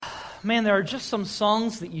man, there are just some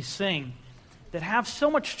songs that you sing that have so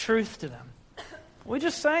much truth to them. We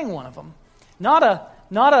just sang one of them. Not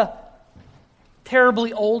a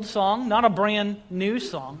terribly old song, not a brand new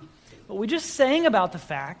song, but we just sang about the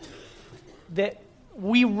fact that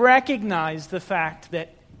we recognize the fact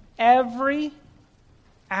that every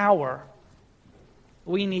hour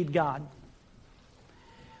we need God.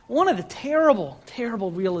 One of the terrible,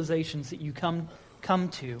 terrible realizations that you come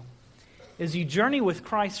to as you journey with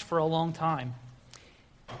Christ for a long time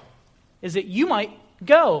is that you might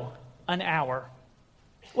go an hour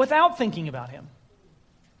without thinking about Him.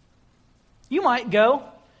 You might go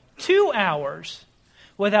 2 hours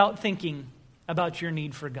without thinking about your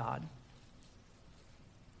need for God.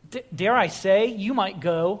 Dare I say, you might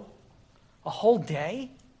go a whole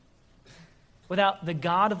day without the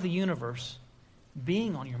God of the universe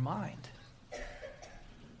being on your mind.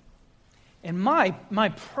 And my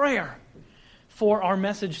prayer for our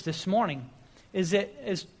message this morning is that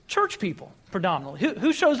as church people, predominantly,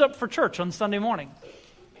 who shows up for church on Sunday morning?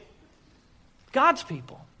 God's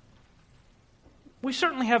people. We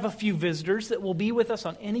certainly have a few visitors that will be with us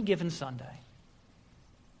on any given Sunday.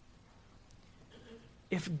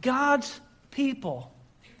 If God's people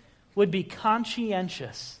would be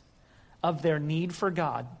conscientious of their need for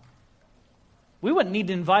God, we wouldn't need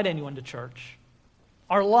to invite anyone to church.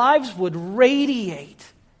 Our lives would radiate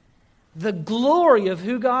the glory of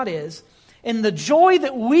who God is and the joy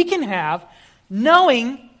that we can have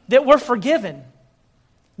knowing that we're forgiven,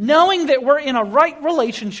 knowing that we're in a right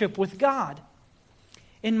relationship with God.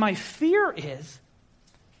 And my fear is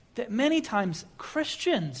that many times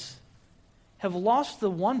Christians have lost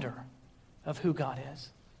the wonder of who God is.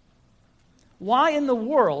 Why in the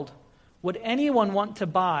world would anyone want to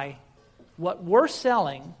buy what we're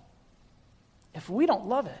selling if we don't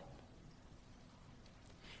love it?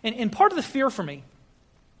 And part of the fear for me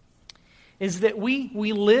is that we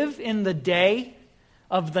live in the day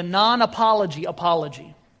of the non-apology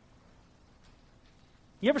apology.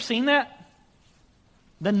 You ever seen that?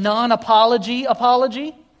 The non-apology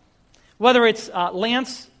apology? Whether it's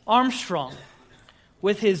Lance Armstrong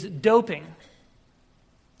with his doping,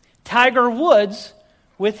 Tiger Woods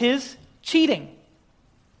with his cheating,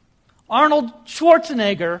 Arnold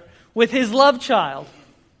Schwarzenegger with his love child,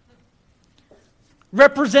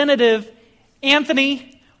 Representative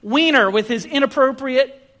Anthony Weiner with his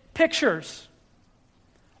inappropriate pictures,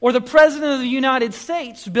 or the President of the United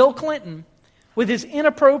States, Bill Clinton, with his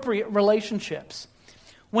inappropriate relationships.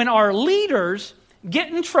 When our leaders get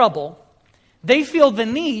in trouble, they feel the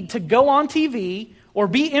need to go on TV or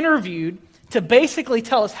be interviewed to basically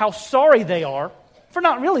tell us how sorry they are for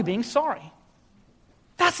not really being sorry.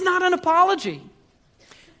 That's not an apology.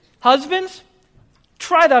 Husbands,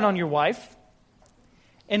 try that on your wife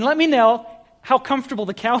and let me know how comfortable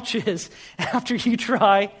the couch is after you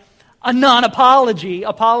try a non-apology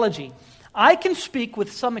apology. I can speak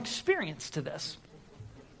with some experience to this.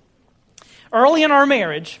 Early in our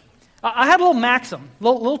marriage, I had a little maxim,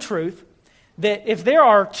 little truth, that if there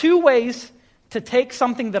are 2 ways to take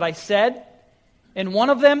something that I said, and one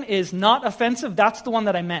of them is not offensive, that's the one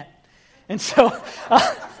that I meant. And so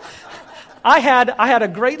I had a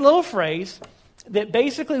great little phrase that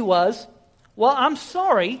basically was, well, I'm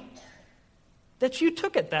sorry that you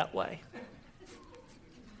took it that way.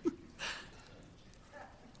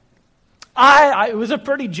 It was a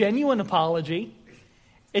pretty genuine apology.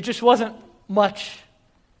 It just wasn't much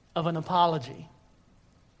of an apology.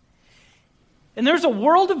 And there's a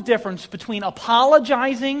world of difference between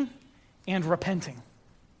apologizing and repenting.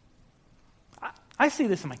 I see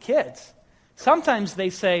this in my kids. Sometimes they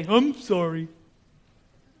say, I'm sorry,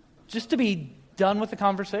 just to be done with the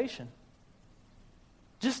conversation.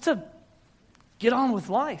 Just to get on with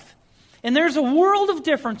life. And there's a world of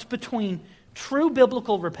difference between true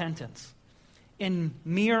biblical repentance and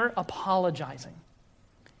mere apologizing.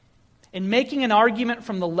 In making an argument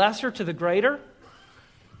from the lesser to the greater,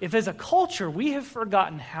 if as a culture we have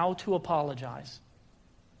forgotten how to apologize,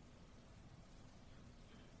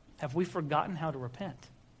 have we forgotten how to repent?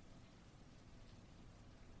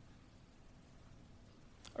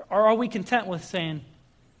 Or are we content with saying,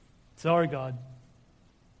 sorry, God?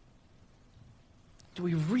 Do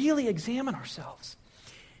we really examine ourselves?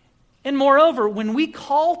 And moreover, when we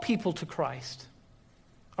call people to Christ,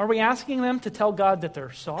 are we asking them to tell God that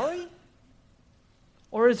they're sorry?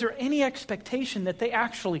 Or is there any expectation that they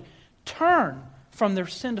actually turn from their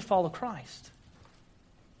sin to follow Christ?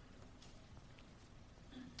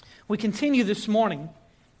 We continue this morning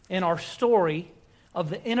in our story of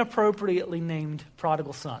the inappropriately named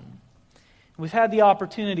prodigal son. We've had the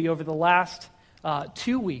opportunity over the last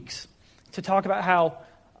 2 weeks to talk about how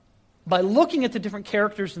by looking at the different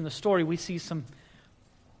characters in the story, we see some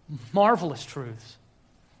marvelous truths.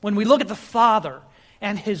 When we look at the Father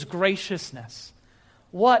and His graciousness,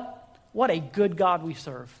 what a good God we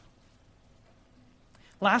serve.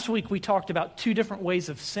 Last week we talked about two different ways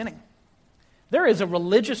of sinning. There is a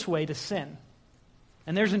religious way to sin,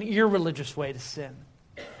 and there's an irreligious way to sin.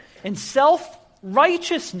 And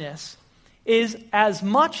self-righteousness is as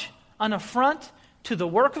much an affront to the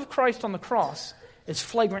work of Christ on the cross as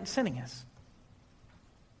flagrant sinning is.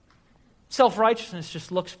 Self-righteousness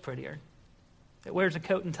just looks prettier. It wears a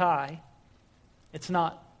coat and tie. It's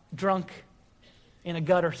not drunk in a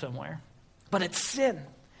gutter somewhere. But it's sin.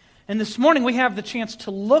 And this morning we have the chance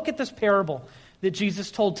to look at this parable that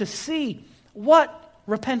Jesus told to see what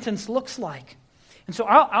repentance looks like. And so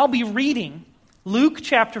I'll be reading Luke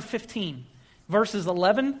chapter 15, verses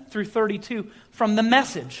 11 through 32 from the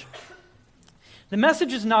Message. The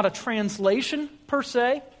Message is not a translation per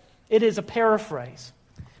se. It is a paraphrase.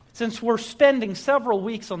 Since we're spending several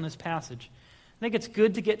weeks on this passage, I think it's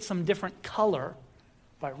good to get some different color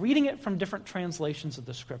by reading it from different translations of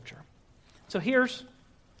the Scripture. So here's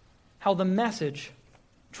how the Message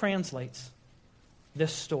translates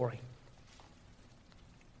this story.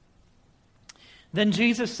 Then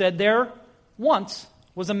Jesus said, "There once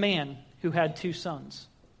was a man who had 2 sons.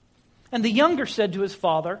 And the younger said to his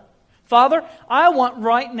father, 'Father, I want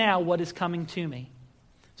right now what is coming to me.'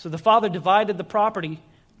 So the father divided the property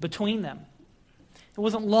between them. It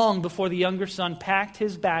wasn't long before the younger son packed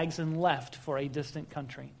his bags and left for a distant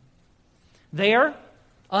country. There,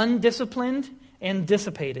 undisciplined and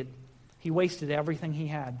dissipated, he wasted everything he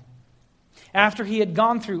had. After he had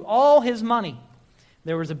gone through all his money,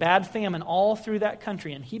 there was a bad famine all through that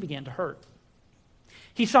country, and he began to hurt.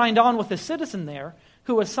 He signed on with a citizen there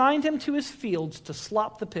who assigned him to his fields to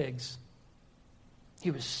slop the pigs. He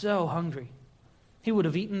was so hungry, he would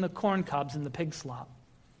have eaten the corn cobs in the pig slop,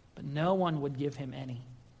 but no one would give him any.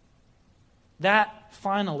 That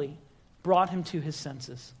finally brought him to his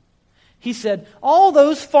senses. He said, 'All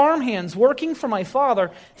those farmhands working for my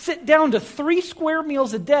father sit down to 3 square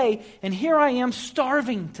meals a day, and here I am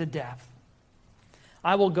starving to death.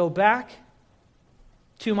 I will go back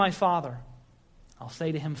to my father. I'll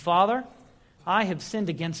say to him, Father, I have sinned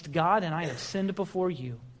against God, and I have sinned before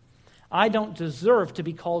you. I don't deserve to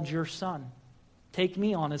be called your son. Take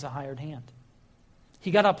me on as a hired hand.'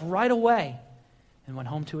 He got up right away and went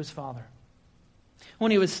home to his father.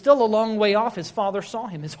 When he was still a long way off, his father saw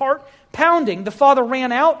him. His heart pounding, the father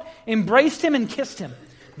ran out, embraced him, and kissed him.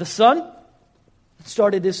 The son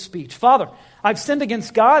started his speech. 'Father, I've sinned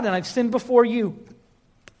against God, and I've sinned before you.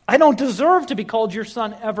 I don't deserve to be called your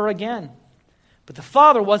son ever again.' But the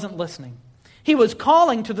father wasn't listening. He was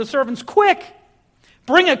calling to the servants, 'Quick!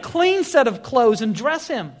 Bring a clean set of clothes and dress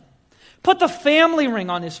him. Put the family ring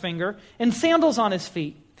on his finger and sandals on his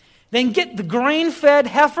feet. Then get the grain-fed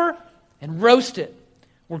heifer and roast it.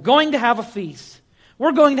 We're going to have a feast.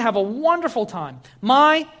 We're going to have a wonderful time.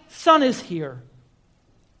 My son is here,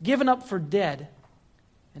 given up for dead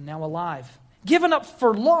and now alive, given up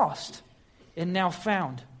for lost and now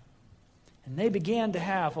found.' And they began to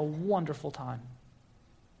have a wonderful time.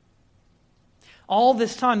 All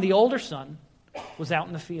this time, the older son was out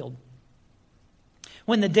in the field.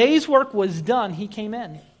 When the day's work was done, he came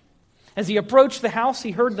in. As he approached the house,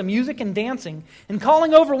 he heard the music and dancing, and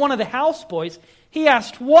calling over one of the houseboys, he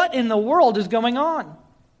asked, 'What in the world is going on?'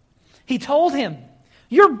 He told him,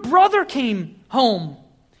 'Your brother came home.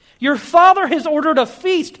 Your father has ordered a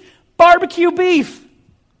feast, barbecue beef,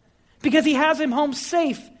 because he has him home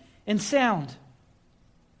safe and sound.'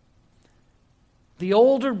 The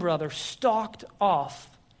older brother stalked off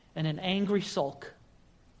in an angry sulk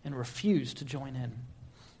and refused to join in.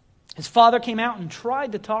 His father came out and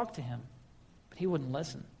tried to talk to him, but he wouldn't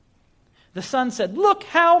listen. The son said, 'Look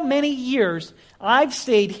how many years I've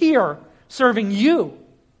stayed here serving you,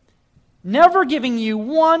 never giving you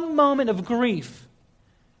one moment of grief.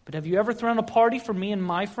 But have you ever thrown a party for me and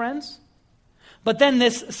my friends? But then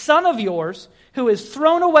this son of yours, who has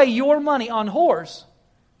thrown away your money on whores,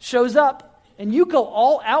 shows up, and you go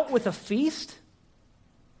all out with a feast?'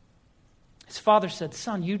 His father said,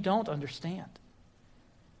 'Son, you don't understand.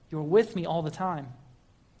 You're with me all the time,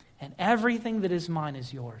 and everything that is mine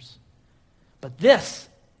is yours. But this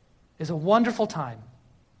is a wonderful time,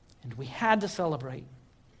 and we had to celebrate.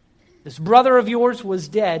 This brother of yours was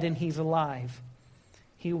dead, and he's alive.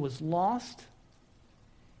 He was lost,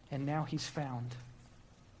 and now he's found.'"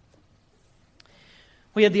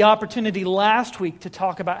 We had the opportunity last week to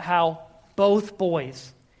talk about how both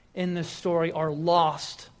boys in this story are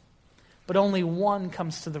lost, but only one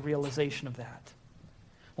comes to the realization of that.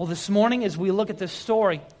 Well, this morning, as we look at this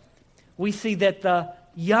story, we see that the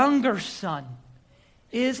younger son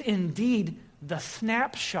is indeed the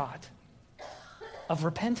snapshot of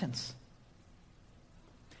repentance.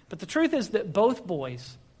 But the truth is that both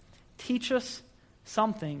boys teach us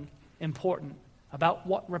something important about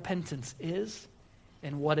what repentance is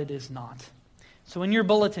and what it is not. So in your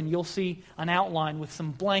bulletin, you'll see an outline with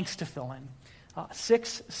some blanks to fill in.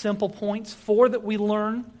 6 simple points, 4 that we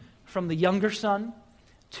learn from the younger son,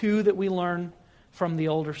 2 that we learn from the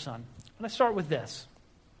older son. Let's start with this.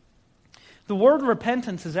 The word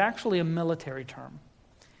repentance is actually a military term.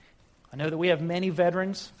 I know that we have many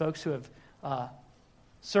veterans, folks who have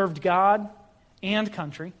served God and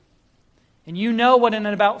country, and you know what an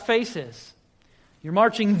about-face is. You're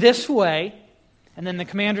marching this way, and then the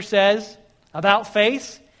commander says,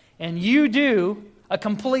 about-face, and you do a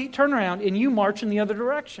complete turnaround, and you march in the other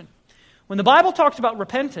direction. When the Bible talks about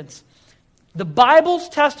repentance, the Bible's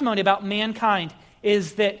testimony about mankind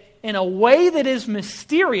is that in a way that is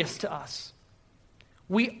mysterious to us,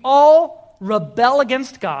 we all rebel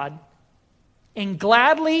against God and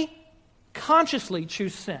gladly, consciously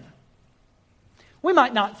choose sin. We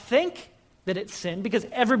might not think that it's sin because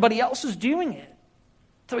everybody else is doing it.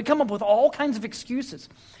 So we come up with all kinds of excuses.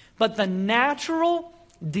 But the natural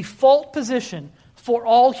default position for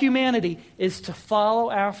all humanity is to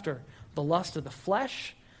follow after the lust of the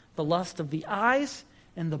flesh, the lust of the eyes,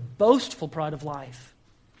 and the boastful pride of life.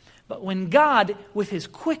 But when God, with His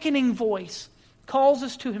quickening voice, calls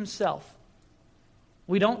us to Himself,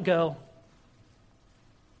 we don't go,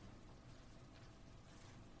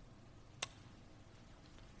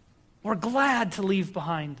 we're glad to leave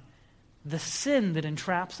behind the sin that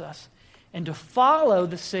entraps us and to follow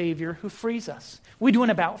the Savior who frees us. We do an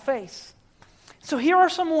about-face. So here are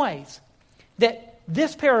some ways that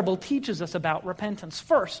this parable teaches us about repentance.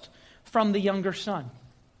 First, from the younger son.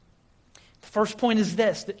 The first point is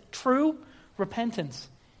this, that true repentance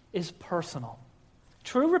is personal.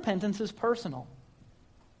 True repentance is personal.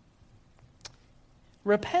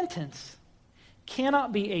 Repentance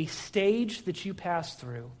cannot be a stage that you pass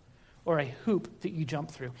through or a hoop that you jump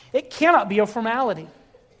through. It cannot be a formality.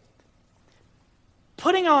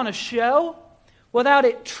 Putting on a show without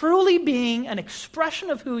it truly being an expression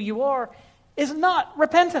of who you are is not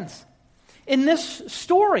repentance. In this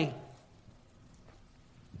story,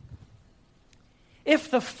 if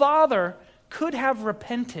the father could have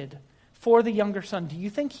repented for the younger son, do you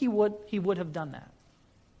think he would have done that?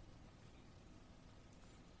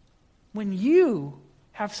 When you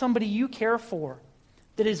have somebody you care for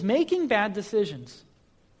that is making bad decisions,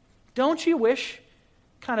 don't you wish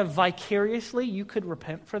kind of vicariously you could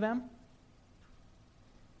repent for them?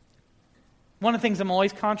 One of the things I'm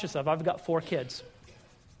always conscious of, I've got 4 kids.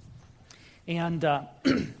 And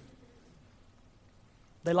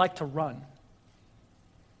they like to run.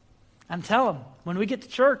 And tell them, when we get to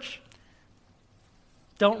church,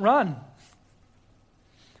 don't run.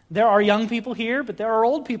 There are young people here, but there are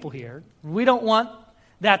old people here. We don't want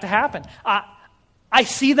that to happen. I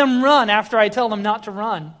see them run after I tell them not to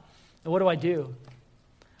run. And what do?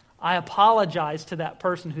 I apologize to that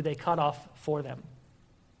person who they cut off for them.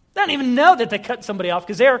 They don't even know that they cut somebody off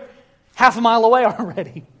because they're half a mile away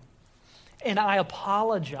already. And I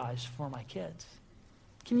apologize for my kids.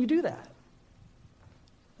 Can you do that?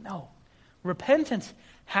 No. Repentance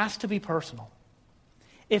has to be personal.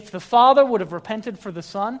 If the father would have repented for the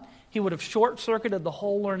son, he would have short-circuited the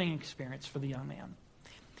whole learning experience for the young man.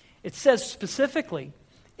 It says specifically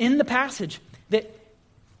in the passage that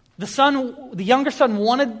the younger son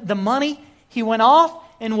wanted the money. He went off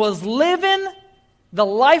and was living the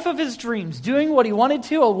life of his dreams, doing what he wanted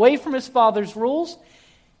to away from his father's rules.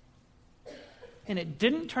 And it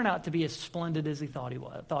didn't turn out to be as splendid as he thought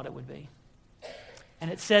it would be. And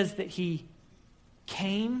it says that he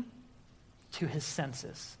came to his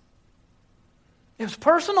senses. It was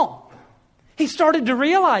personal. He started to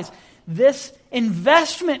realize this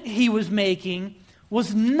investment he was making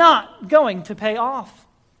was not going to pay off.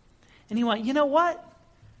 And he went, you know what?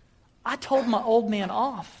 I told my old man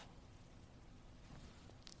off.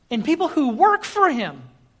 And people who work for him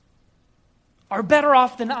are better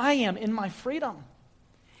off than I am in my freedom.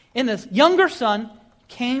 And this younger son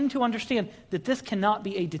came to understand that this cannot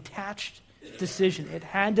be a detached decision. It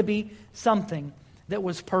had to be something that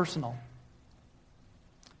was personal.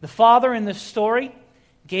 The father in this story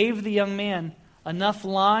gave the young man enough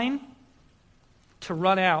line to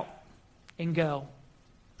run out and go.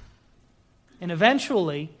 And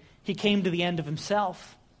eventually, he came to the end of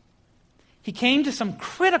himself. He came to some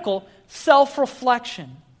critical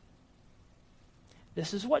self-reflection.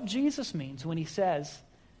 This is what Jesus means when he says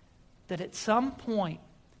that at some point,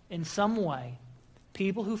 in some way,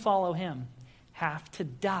 people who follow him have to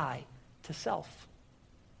die to self.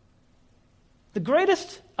 The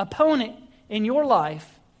greatest opponent in your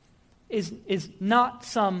life is not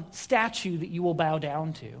some statue that you will bow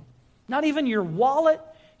down to. Not even your wallet,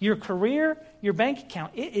 your career, your bank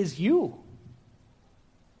account. It is you.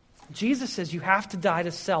 Jesus says you have to die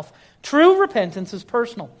to self. True repentance is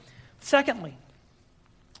personal. Secondly,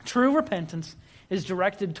 true repentance is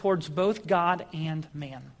directed towards both God and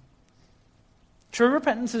man. True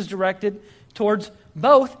repentance is directed towards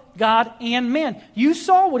both God and man. You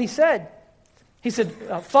saw what he said. He said,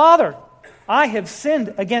 Father, I have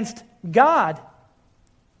sinned against God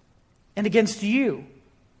and against you.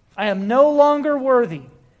 I am no longer worthy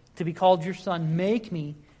to be called your son. Make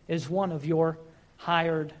me as one of your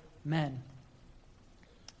hired men.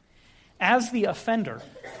 As the offender,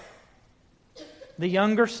 the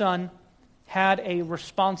younger son had a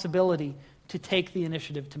responsibility to take the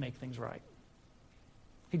initiative to make things right.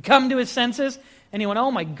 He'd come to his senses and he went, oh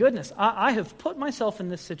my goodness, I have put myself in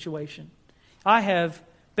this situation. I have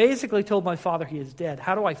basically told my father he is dead.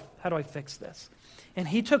 How do I fix this? And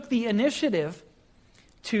he took the initiative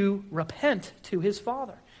to repent to his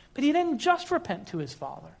father. But he didn't just repent to his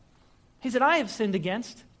father. He said, I have sinned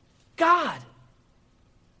against God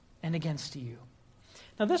and against you.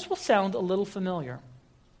 Now this will sound a little familiar.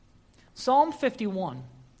 Psalm 51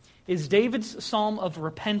 is David's psalm of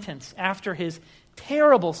repentance after his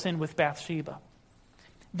terrible sin with Bathsheba.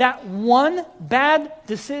 That one bad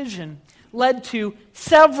decision led to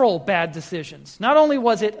several bad decisions. Not only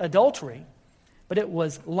was it adultery, but it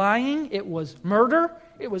was lying, it was murder,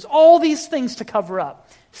 it was all these things to cover up.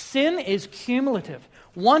 Sin is cumulative.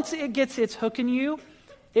 Once it gets its hook in you,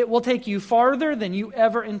 it will take you farther than you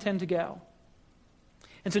ever intend to go.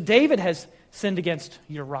 And so David has sinned against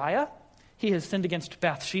Uriah. He has sinned against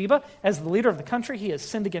Bathsheba. As the leader of the country, he has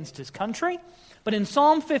sinned against his country. But in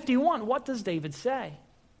Psalm 51, what does David say?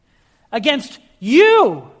 Against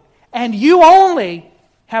you and you only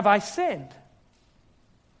have I sinned.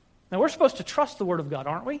 Now we're supposed to trust the word of God,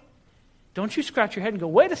 aren't we? Don't you scratch your head and go,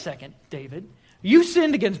 wait a second, David. You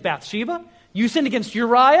sinned against Bathsheba. You sinned against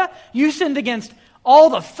Uriah. You sinned against all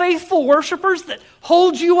the faithful worshipers that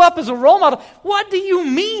hold you up as a role model. What do you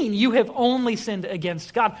mean you have only sinned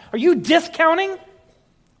against God? Are you discounting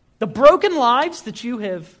the broken lives that you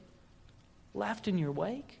have left in your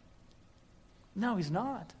wake? No, he's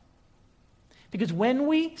not. Because when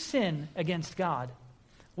we sin against God,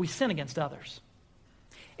 we sin against others.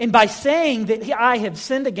 And by saying that I have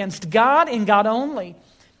sinned against God and God only,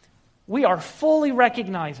 we are fully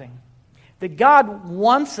recognizing that God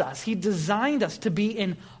wants us, He designed us to be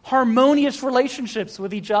in harmonious relationships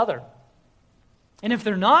with each other. And if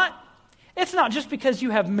they're not, it's not just because you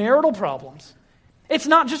have marital problems. It's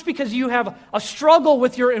not just because you have a struggle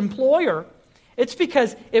with your employer. It's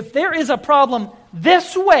because if there is a problem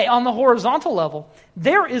this way on the horizontal level,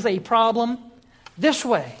 there is a problem this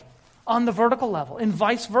way on the vertical level, and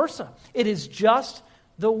vice versa. It is just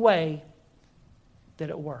the way that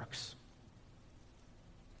it works.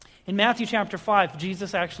 In Matthew chapter 5,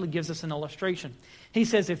 Jesus actually gives us an illustration. He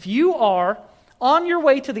says, if you are on your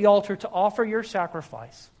way to the altar to offer your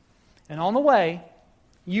sacrifice, and on the way,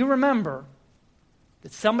 you remember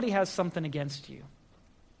that somebody has something against you,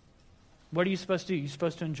 what are you supposed to do? You're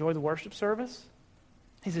supposed to enjoy the worship service?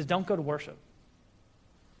 He says, don't go to worship.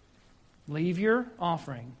 Leave your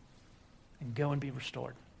offering and go and be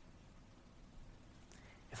restored.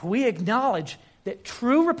 If we acknowledge that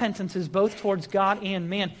true repentance is both towards God and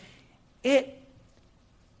man, it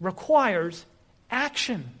requires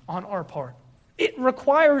action on our part. It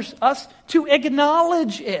requires us to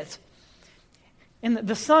acknowledge it. And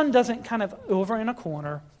the son doesn't kind of over in a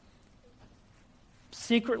corner,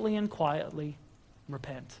 secretly and quietly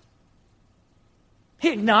repent. He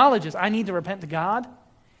acknowledges, I need to repent to God,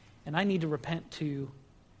 and I need to repent to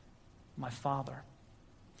my Father.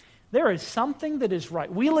 There is something that is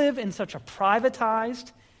right. We live in such a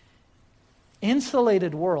privatized,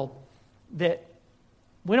 insulated world that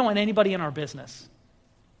we don't want anybody in our business,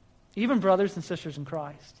 even brothers and sisters in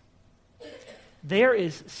Christ. There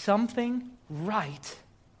is something right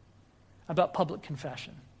about public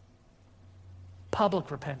confession, public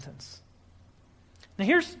repentance. Now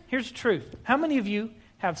here's the truth. How many of you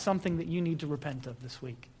have something that you need to repent of this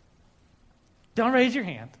week? Don't raise your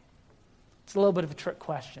hand. It's a little bit of a trick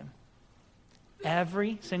question.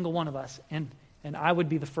 Every single one of us, and I would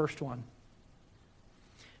be the first one.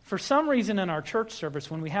 For some reason in our church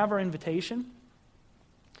service, when we have our invitation,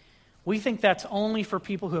 we think that's only for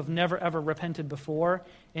people who have never ever repented before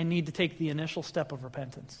and need to take the initial step of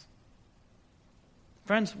repentance.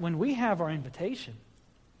 Friends, when we have our invitation,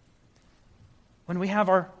 when we have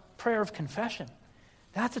our prayer of confession,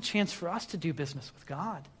 that's a chance for us to do business with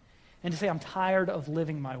God and to say, I'm tired of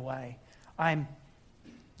living my way. I'm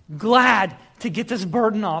glad to get this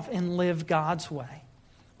burden off and live God's way.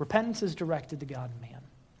 Repentance is directed to God and man.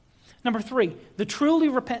 Number 3, the truly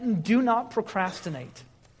repentant do not procrastinate.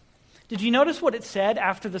 Did you notice what it said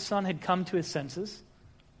after the son had come to his senses?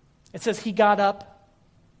 It says he got up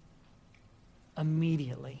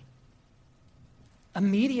immediately.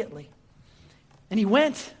 Immediately. And he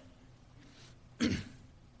went.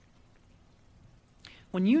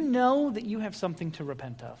 When you know that you have something to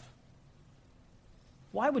repent of,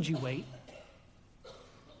 why would you wait?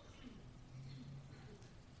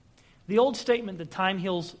 The old statement that time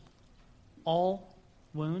heals all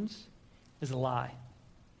wounds is a lie.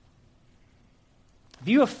 If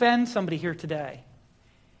you offend somebody here today,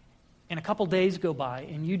 and a couple days go by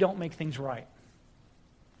and you don't make things right,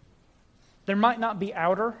 there might not be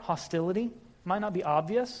outer hostility, might not be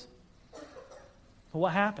obvious, but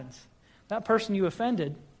what happens? That person you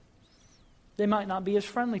offended, they might not be as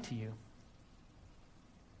friendly to you.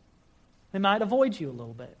 They might avoid you a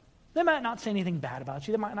little bit. They might not say anything bad about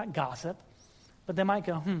you. They might not gossip, but they might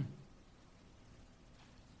go,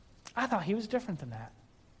 I thought he was different than that.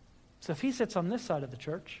 So if he sits on this side of the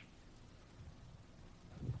church,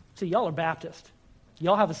 see, y'all are Baptist.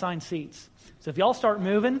 Y'all have assigned seats. So if y'all start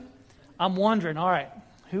moving, I'm wondering, all right,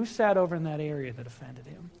 who sat over in that area that offended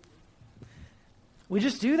him? We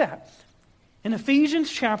just do that. In Ephesians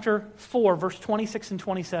chapter 4, verse 26 and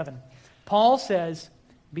 27, Paul says,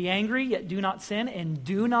 be angry, yet do not sin, and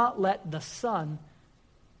do not let the sun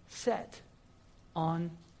set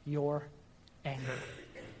on your anger.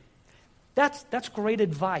 That's great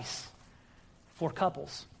advice for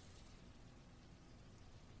couples.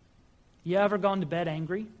 You ever gone to bed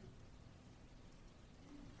angry?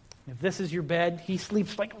 If this is your bed, he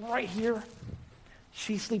sleeps like right here.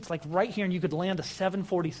 She sleeps like right here, and you could land a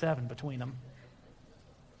 747 between them.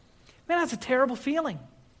 Man, that's a terrible feeling.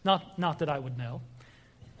 Not that I would know.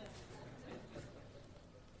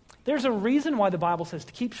 There's a reason why the Bible says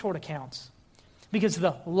to keep short accounts. Because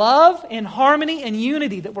the love and harmony and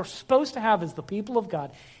unity that we're supposed to have as the people of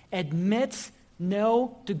God admits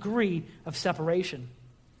no degree of separation.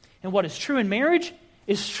 And what is true in marriage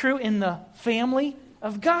is true in the family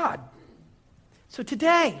of God. So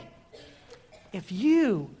today, if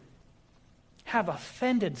you have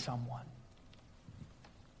offended someone,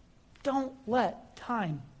 don't let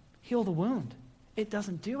time heal the wound. It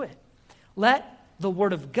doesn't do it. Let the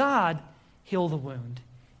Word of God heal the wound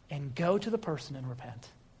and go to the person and repent.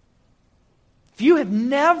 If you have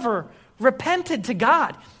never repented to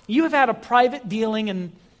God, you have had a private dealing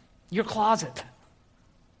in your closet.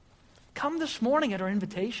 Come this morning at our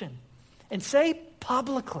invitation and say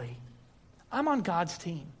publicly, I'm on God's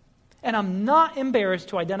team. And I'm not embarrassed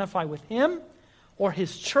to identify with Him or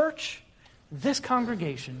His church, this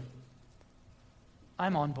congregation.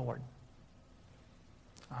 I'm on board.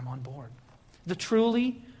 I'm on board. The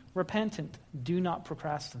truly repentant do not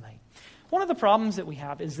procrastinate. One of the problems that we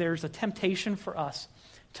have is there's a temptation for us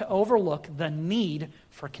to overlook the need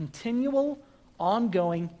for continual,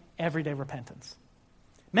 ongoing, everyday repentance.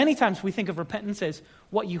 Many times we think of repentance as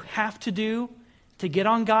what you have to do to get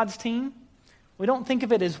on God's team. We don't think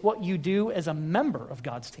of it as what you do as a member of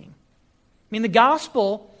God's team. I mean, the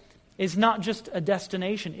gospel is not just a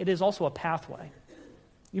destination, it is also a pathway.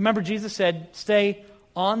 You remember Jesus said, stay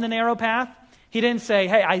on the narrow path? He didn't say,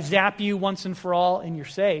 hey, I zap you once and for all and you're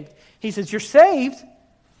saved. He says, you're saved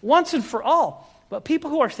once and for all. But people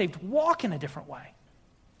who are saved walk in a different way.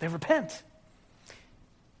 They repent.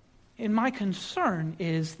 And my concern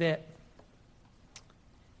is that,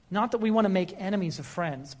 not that we want to make enemies of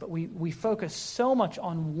friends, but we focus so much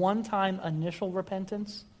on one-time initial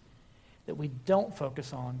repentance that we don't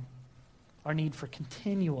focus on our need for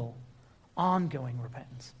continual, ongoing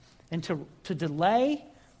repentance. And to delay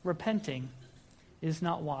repenting is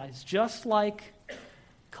not wise. Just like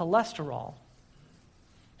cholesterol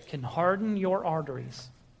can harden your arteries,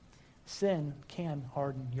 sin can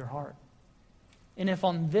harden your heart. And if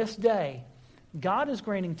on this day God is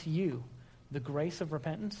granting to you the grace of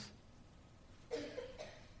repentance,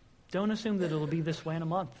 don't assume that it'll be this way in a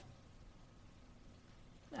month.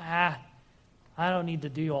 I don't need to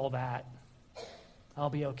do all that. I'll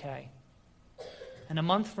be okay. And a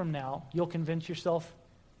month from now, you'll convince yourself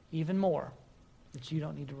even more that you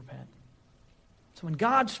don't need to repent. So when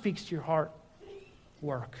God speaks to your heart,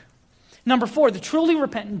 work. Number 4, the truly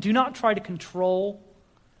repentant do not try to control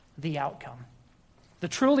the outcome. The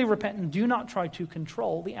truly repentant do not try to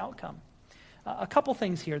control the outcome. A couple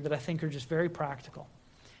things here that I think are just very practical.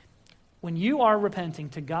 When you are repenting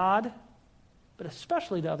to God, but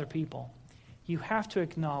especially to other people, you have to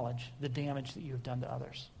acknowledge the damage that you have done to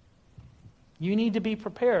others. You need to be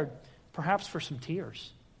prepared, perhaps for some tears.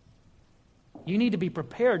 You need to be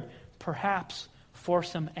prepared, perhaps for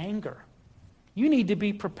some anger. You need to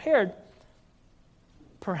be prepared,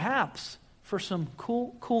 perhaps for some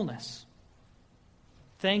coolness.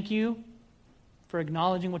 Thank you for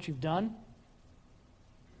acknowledging what you've done.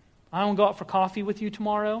 I won't go out for coffee with you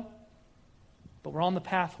tomorrow, but we're on the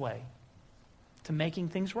pathway to making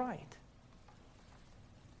things right.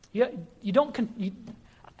 Hey,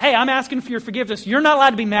 I'm asking for your forgiveness. You're not allowed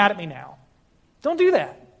to be mad at me now. Don't do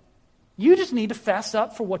that. You just need to fess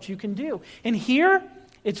up for what you can do. And here,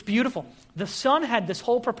 it's beautiful. The son had this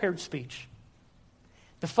whole prepared speech.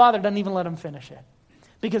 The father doesn't even let him finish it.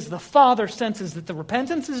 Because the father senses that the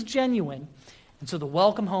repentance is genuine, and so the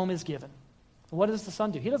welcome home is given. What does the son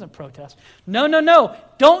do? He doesn't protest. No.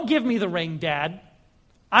 Don't give me the ring, Dad.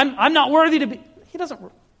 I'm not worthy to be. He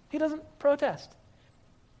doesn't protest.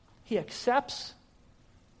 He accepts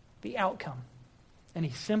the outcome, and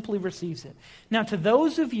he simply receives it. Now, to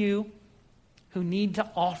those of you who need to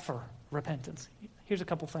offer repentance, here's a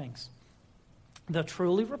couple things. The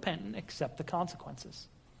truly repentant accept the consequences.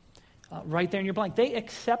 Right there in your blank. They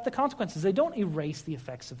accept the consequences. They don't erase the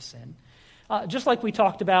effects of sin. Just like we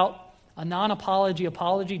talked about a non-apology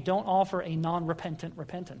apology, don't offer a non-repentant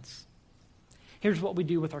repentance. Here's what we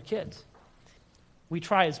do with our kids. We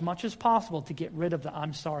try as much as possible to get rid of the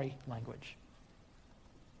I'm sorry language.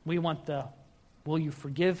 We want the will you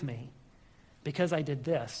forgive me because I did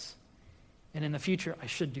this, and in the future I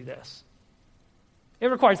should do this. It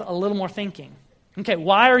requires a little more thinking. Okay,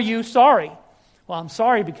 why are you sorry? Well, I'm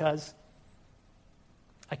sorry because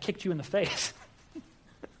I kicked you in the face.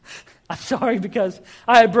 I'm sorry because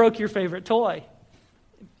I broke your favorite toy.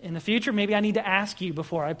 In the future, maybe I need to ask you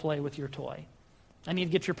before I play with your toy. I need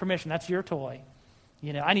to get your permission. That's your toy.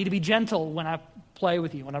 I need to be gentle when I play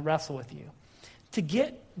with you, when I wrestle with you. To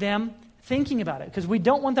get them thinking about it. Because we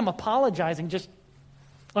don't want them apologizing just,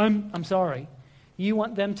 I'm sorry. You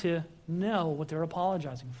want them to know what they're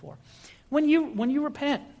apologizing for. When you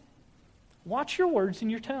repent, watch your words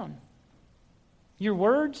and your tone. Your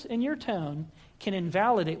words and your tone can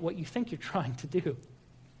invalidate what you think you're trying to do.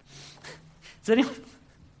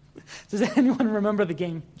 Does anyone remember the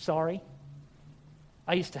game Sorry?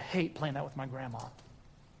 I used to hate playing that with my grandma.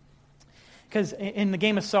 Because in the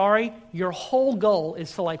game of Sorry, your whole goal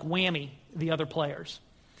is to whammy the other players.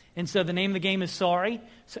 And so the name of the game is Sorry.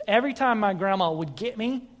 So every time my grandma would get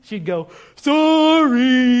me, she'd go,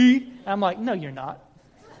 sorry. I'm like, no, you're not.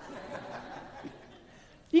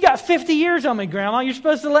 You got 50 years on me, Grandma. You're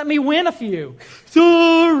supposed to let me win a few.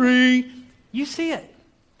 Sorry. You see it.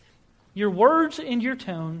 Your words and your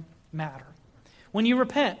tone matter. When you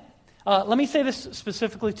repent, let me say this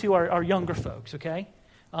specifically to our younger folks, okay?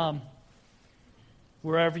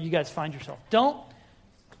 Wherever you guys find yourself.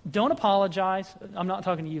 Don't apologize. I'm not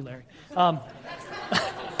talking to you, Larry.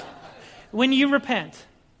 When you repent,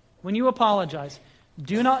 when you apologize,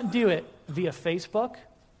 do not do it via Facebook,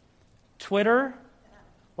 Twitter,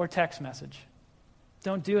 or text message.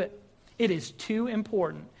 Don't do it. It is too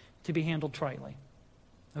important to be handled tritely.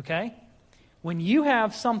 Okay? When you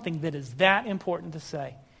have something that is that important to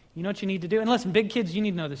say, you know what you need to do? And listen, big kids, you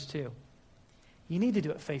need to know this too. You need to do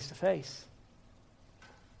it face to face.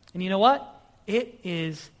 And you know what? It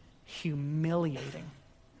is humiliating.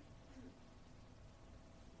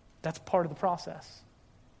 That's part of the process.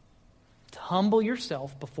 To humble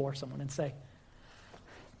yourself before someone and say,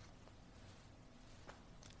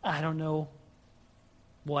 I don't know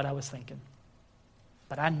what I was thinking,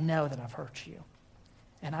 but I know that I've hurt you,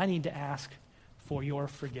 and I need to ask for your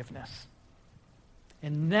forgiveness.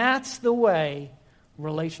 And that's the way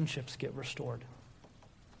relationships get restored.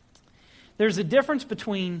 There's a difference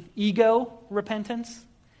between ego repentance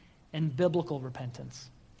and biblical repentance.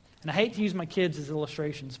 And I hate to use my kids as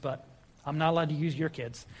illustrations, but I'm not allowed to use your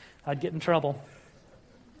kids. I'd get in trouble.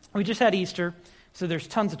 We just had Easter, so there's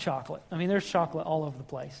tons of chocolate. I mean, there's chocolate all over the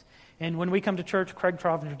place. And when we come to church, Craig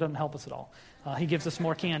Trovinger doesn't help us at all. He gives us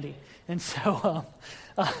more candy. And so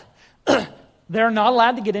they're not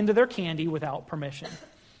allowed to get into their candy without permission.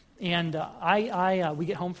 And we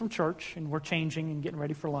get home from church, and we're changing and getting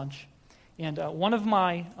ready for lunch. And one of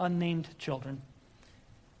my unnamed children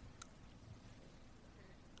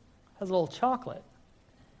has a little chocolate.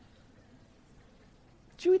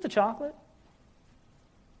 Did you eat the chocolate?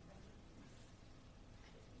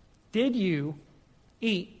 Did you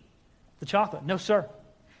eat the chocolate? No, sir.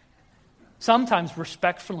 Sometimes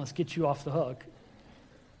respectfulness gets you off the hook.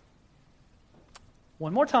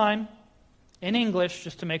 One more time, in English,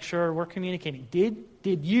 just to make sure we're communicating. Did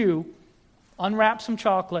you unwrap some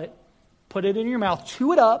chocolate, put it in your mouth,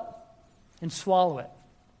 chew it up, and swallow it.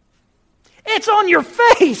 It's on your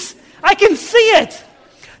face. I can see it.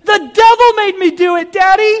 The devil made me do it,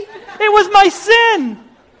 Daddy. It was my sin.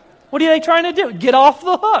 What are they trying to do? Get off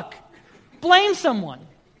the hook. Blame someone.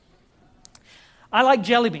 I like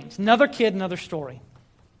jelly beans. Another kid, another story.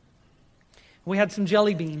 We had some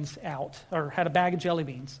jelly beans out, or had a bag of jelly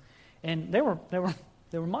beans, and they were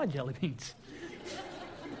my jelly beans.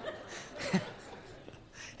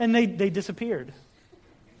 And they disappeared.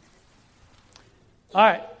 All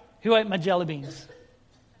right, who ate my jelly beans?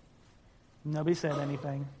 Nobody said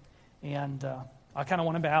anything, and I kind of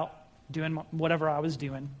went about doing whatever I was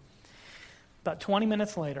doing. About 20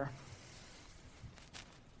 minutes later,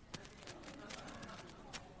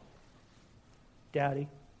 Daddy,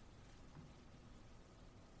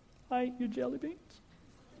 I ate your jelly beans.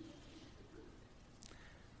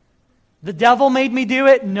 The devil made me do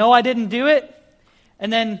it. No, I didn't do it.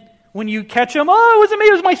 And then when you catch them, oh, it wasn't me,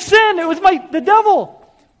 it was my sin. It was the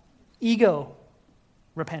devil. Ego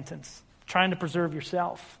repentance, trying to preserve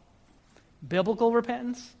yourself. Biblical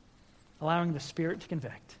repentance, allowing the Spirit to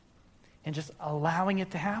convict and just allowing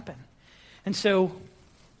it to happen. And so,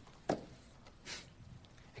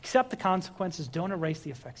 accept the consequences, don't erase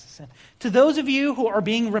the effects of sin. To those of you who are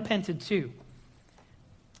being repented to,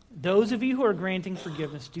 those of you who are granting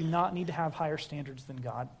forgiveness do not need to have higher standards than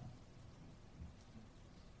God.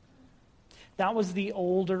 That was the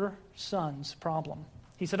older son's problem.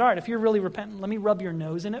 He said, all right, if you're really repentant, let me rub your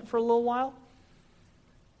nose in it for a little while.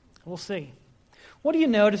 We'll see. What do you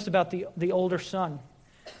notice about the older son?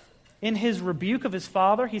 In his rebuke of his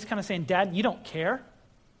father, he's kind of saying, Dad, you don't care.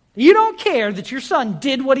 You don't care that your son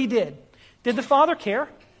did what he did. Did the father care?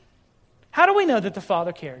 How do we know that the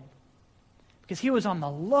father cared? Because he was on the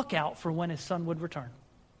lookout for when his son would return.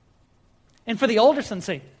 And for the older son to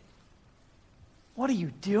say, what are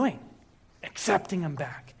you doing? Accepting him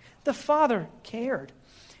back. The father cared.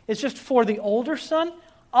 It's just for the older son,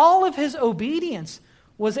 all of his obedience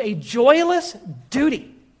was a joyless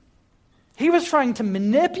duty. He was trying to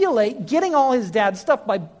manipulate getting all his dad's stuff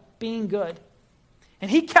by being good. And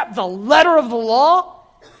he kept the letter of the law,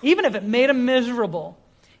 even if it made him miserable.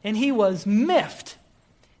 And he was miffed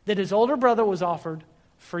that his older brother was offered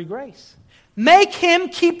free grace. Make him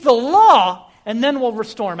keep the law, and then we'll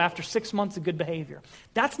restore him after 6 months of good behavior.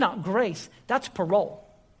 That's not grace. That's parole.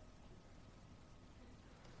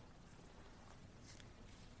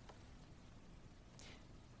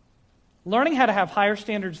 Learning how to have higher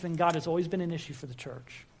standards than God has always been an issue for the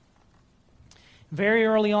church. Very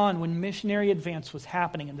early on, when missionary advance was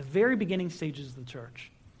happening in the very beginning stages of the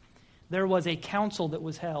church, there was a council that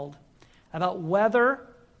was held about whether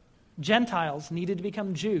Gentiles needed to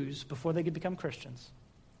become Jews before they could become Christians.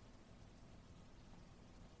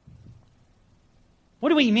 What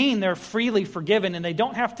do we mean they're freely forgiven and they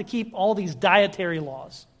don't have to keep all these dietary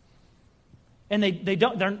laws? And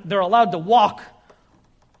they're allowed to walk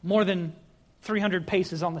more than 300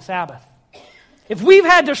 paces on the Sabbath. If we've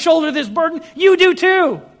had to shoulder this burden, you do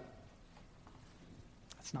too.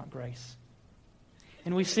 That's not grace.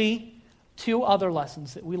 And we see two other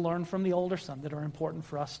lessons that we learn from the older son that are important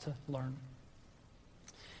for us to learn.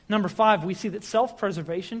 Number 5, we see that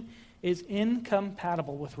self-preservation is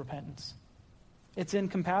incompatible with repentance. It's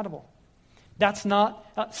incompatible. That's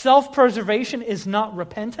not, self-preservation is not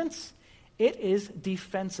repentance. It is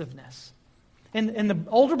defensiveness. And the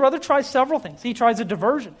older brother tries several things. He tries a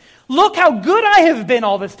diversion. Look how good I have been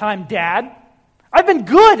all this time, Dad. I've been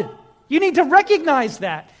good. You need to recognize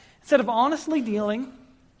that. Instead of honestly dealing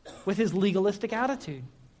with his legalistic attitude.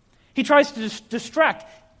 He tries to distract.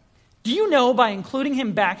 Do you know by including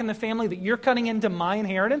him back in the family that you're cutting into my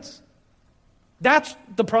inheritance? That's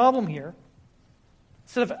the problem here.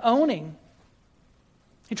 Instead of owning,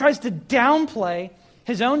 he tries to downplay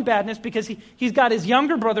his own badness because he's got his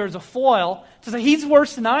younger brother as a foil to say he's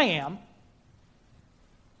worse than I am.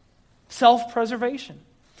 Self-preservation.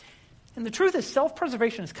 And the truth is,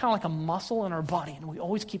 self-preservation is kind of like a muscle in our body, and we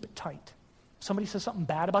always keep it tight. Somebody says something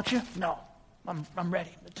bad about you? No, I'm ready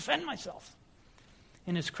to defend myself.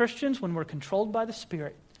 And as Christians, when we're controlled by the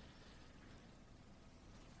Spirit,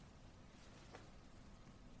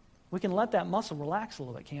 we can let that muscle relax a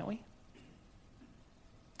little bit, can't we?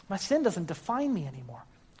 My sin doesn't define me anymore.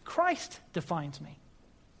 Christ defines me.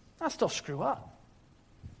 I still screw up.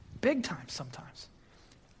 Big time sometimes.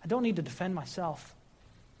 I don't need to defend myself.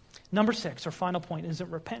 Number 6, our final point, is that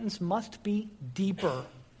repentance must be deeper.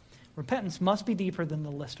 Repentance must be deeper than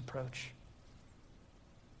the list approach.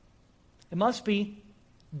 It must be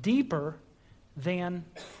deeper than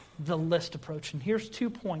the list approach. And here's 2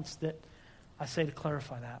 points that I say to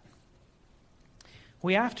clarify that.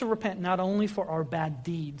 We have to repent not only for our bad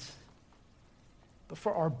deeds, but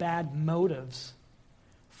for our bad motives,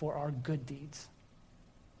 for our good deeds.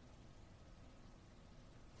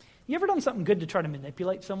 You ever done something good to try to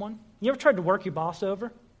manipulate someone? You ever tried to work your boss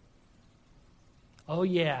over? Oh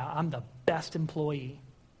yeah, I'm the best employee.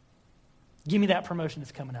 Give me that promotion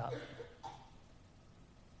that's coming up.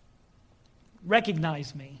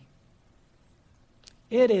 Recognize me.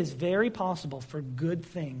 It is very possible for good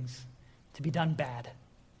things to be done bad.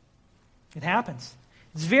 It happens.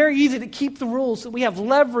 It's very easy to keep the rules so we have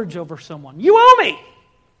leverage over someone. You owe me!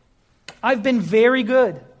 I've been very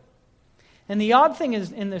good. And the odd thing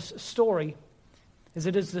is in this story is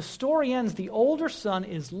that as the story ends, the older son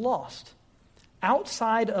is lost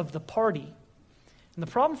outside of the party. And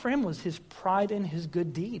the problem for him was his pride in his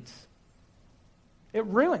good deeds. It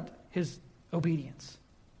ruined his obedience.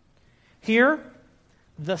 Here,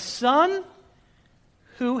 the son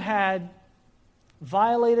who had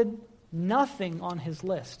violated nothing on his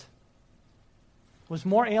list was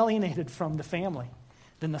more alienated from the family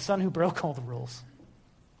than the son who broke all the rules.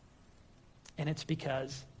 And it's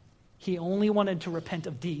because he only wanted to repent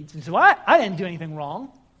of deeds. He said, well, I didn't do anything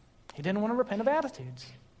wrong. He didn't want to repent of attitudes.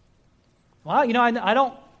 Well, I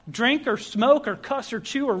don't drink or smoke or cuss or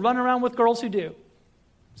chew or run around with girls who do.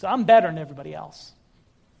 So I'm better than everybody else.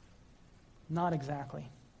 Not exactly.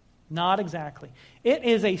 Not exactly. It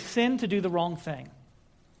is a sin to do the wrong thing.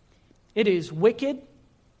 It is wicked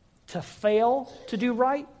to fail to do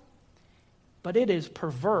right, but it is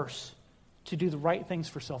perverse to do the right things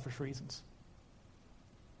for selfish reasons.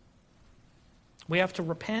 We have to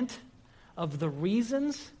repent of the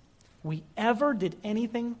reasons we ever did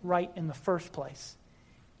anything right in the first place.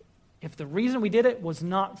 If the reason we did it was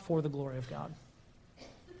not for the glory of God.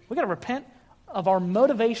 We've got to repent of our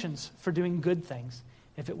motivations for doing good things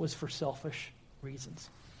if it was for selfish reasons.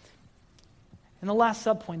 And the last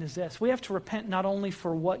subpoint is this. We have to repent not only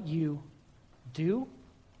for what you do,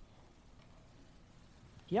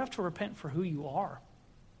 you have to repent for who you are.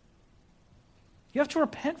 You have to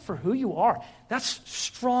repent for who you are. That's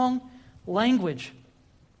strong language.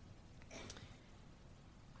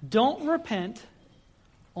 Don't repent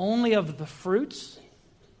only of the fruits.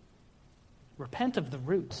 Repent of the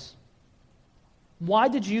roots. Why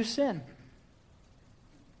did you sin?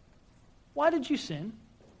 Why did you sin?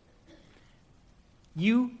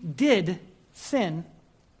 You did sin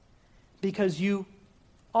because you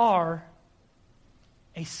are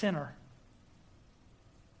a sinner.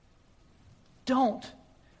 Don't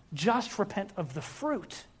just repent of the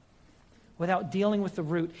fruit without dealing with the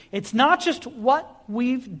root. It's not just what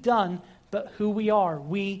we've done, but who we are.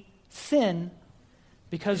 We sin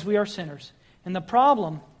because we are sinners. And the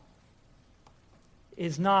problem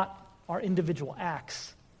is not our individual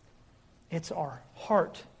acts. It's our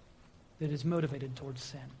heart that is motivated towards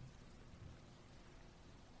sin.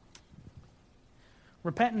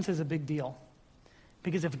 Repentance is a big deal.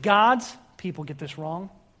 Because if God's people get this wrong,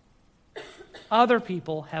 other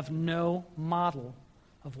people have no model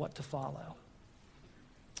of what to follow.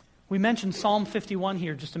 We mentioned Psalm 51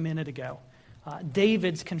 here just a minute ago.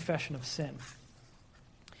 David's confession of sin.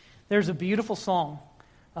 There's a beautiful song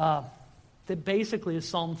that basically is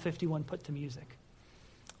Psalm 51 put to music.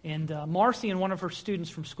 And Marcy and one of her students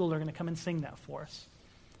from school are going to come and sing that for us.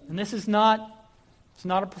 And this is not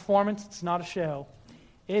a performance, it's not a show.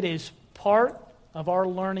 It is part of our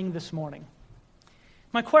learning this morning.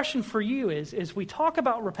 My question for you is, as we talk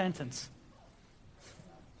about repentance,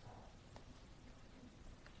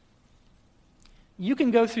 you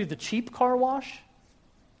can go through the cheap car wash,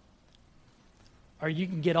 or you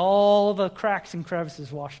can get all the cracks and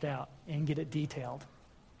crevices washed out and get it detailed.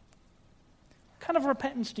 What kind of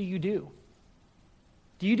repentance do you do?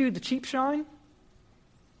 Do you do the cheap shine?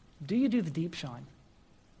 Do you do the deep shine?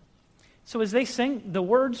 So as they sing, the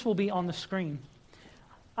words will be on the screen.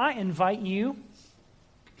 I invite you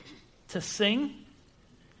to sing,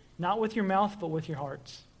 not with your mouth, but with your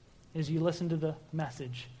hearts, as you listen to the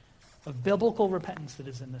message of biblical repentance that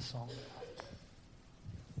is in this song.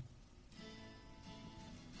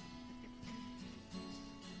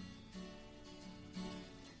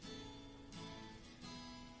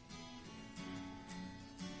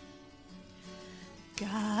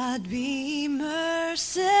 God be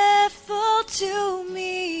merciful to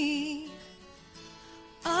me.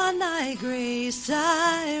 On thy grace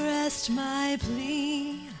I rest my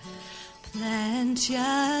plea.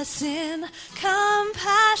 Plenteous in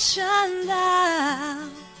compassion thou.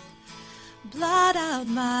 Blot out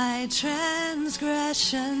my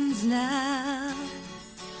transgressions now.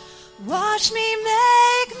 Wash me,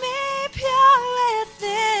 make me pure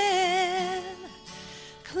within.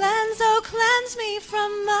 Cleanse, oh cleanse me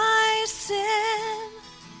from my sin.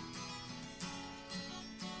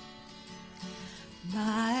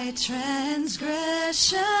 My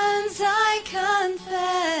transgressions I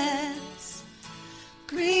confess,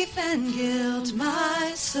 grief and guilt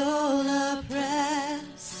my soul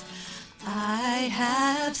oppress. I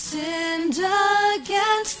have sinned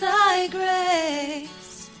against thy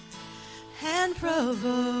grace, and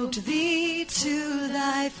provoked thee to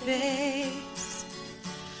thy face.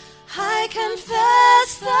 I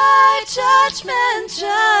confess thy judgment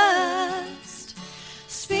just,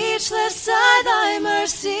 speechless I thy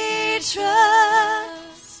mercy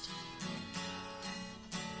trust.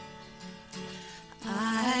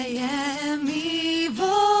 I am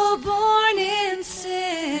evil, born in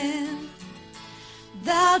sin.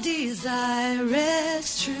 Thou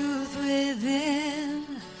desirest truth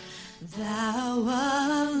within. Thou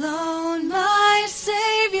alone my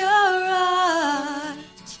Savior art.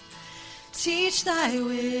 Teach thy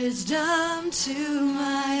wisdom to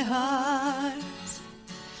my heart.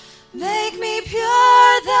 Make me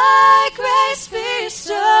pure, thy grace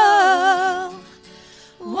bestow.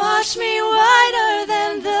 Wash me whiter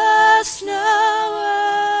than the snow.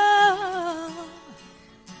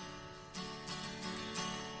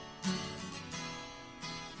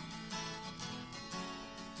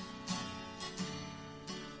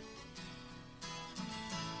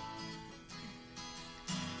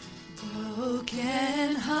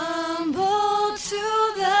 Broken, humble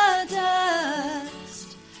to the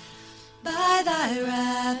dust, by thy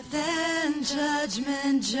wrath and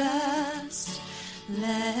judgment just,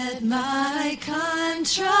 let my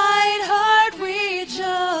contrite heart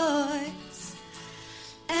rejoice,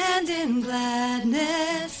 and in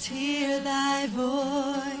gladness hear thy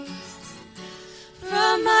voice.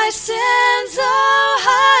 From my sins, oh,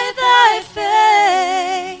 hide thy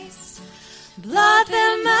face, blot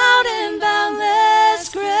them out in boundless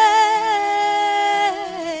grace.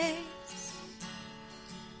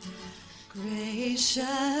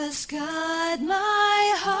 Gracious God,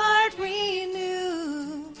 my heart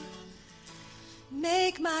renew.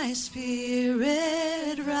 Make my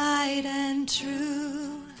spirit right and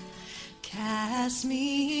true. Cast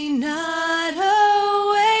me not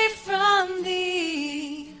away from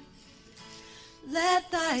thee. Let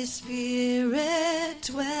thy spirit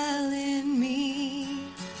dwell in me.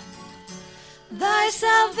 Thy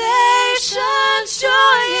salvation's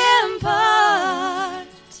joy impart.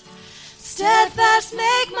 Steadfast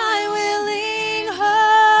make my willing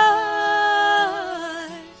heart.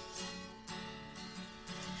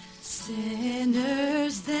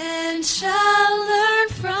 Sinners then shall learn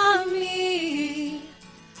from me,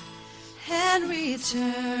 and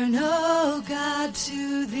return, O God,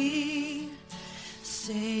 to thee.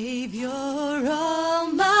 Savior, all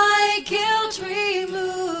my guilt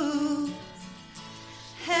remove,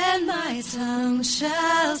 and my tongue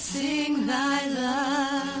shall sing thy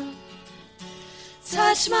love.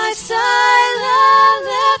 Touch my silent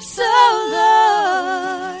lips, O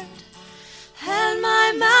Lord, and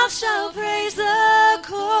my mouth shall praise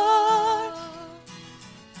accord.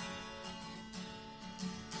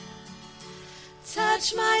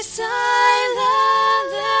 Touch my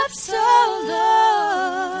silent lips, O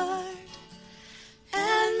Lord,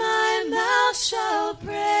 and my mouth shall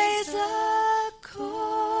praise accord.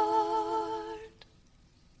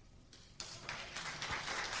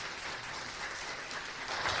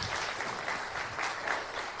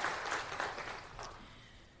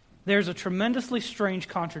 There's a tremendously strange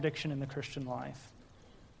contradiction in the Christian life.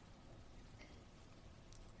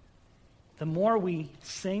 The more we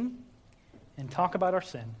sing and talk about our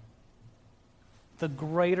sin, the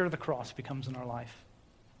greater the cross becomes in our life.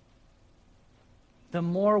 The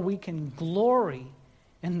more we can glory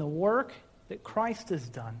in the work that Christ has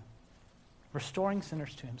done, restoring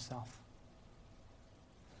sinners to himself.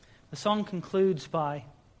 The song concludes by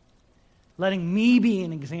letting me be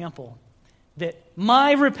an example, that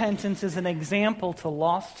my repentance is an example to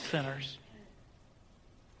lost sinners.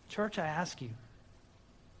 Church, I ask you,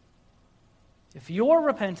 if your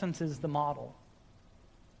repentance is the model,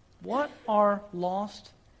 what are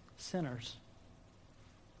lost sinners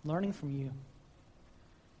learning from you?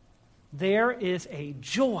 There is a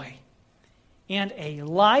joy and a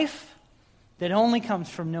life that only comes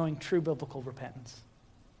from knowing true biblical repentance.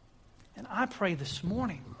 And I pray this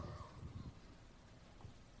morning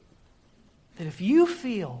that if you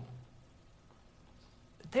feel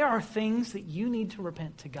that there are things that you need to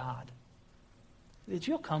repent to God, that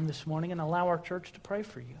you'll come this morning and allow our church to pray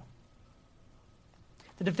for you.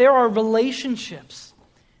 That if there are relationships,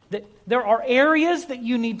 that there are areas that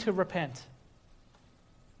you need to repent,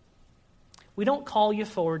 We don't call you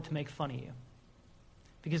forward to make fun of you.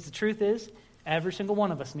 Because the truth is, every single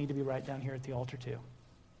one of us need to be right down here at the altar too.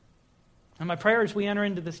 And my prayer as we enter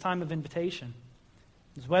into this time of invitation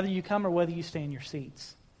is whether you come or whether you stay in your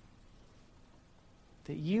seats,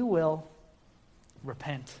 that you will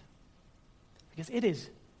repent. Because it is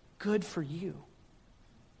good for you.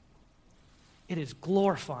 It is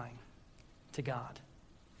glorifying to God.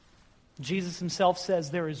 Jesus himself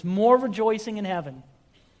says there is more rejoicing in heaven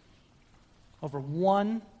over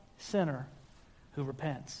one sinner who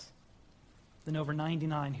repents than over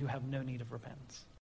 99 who have no need of repentance.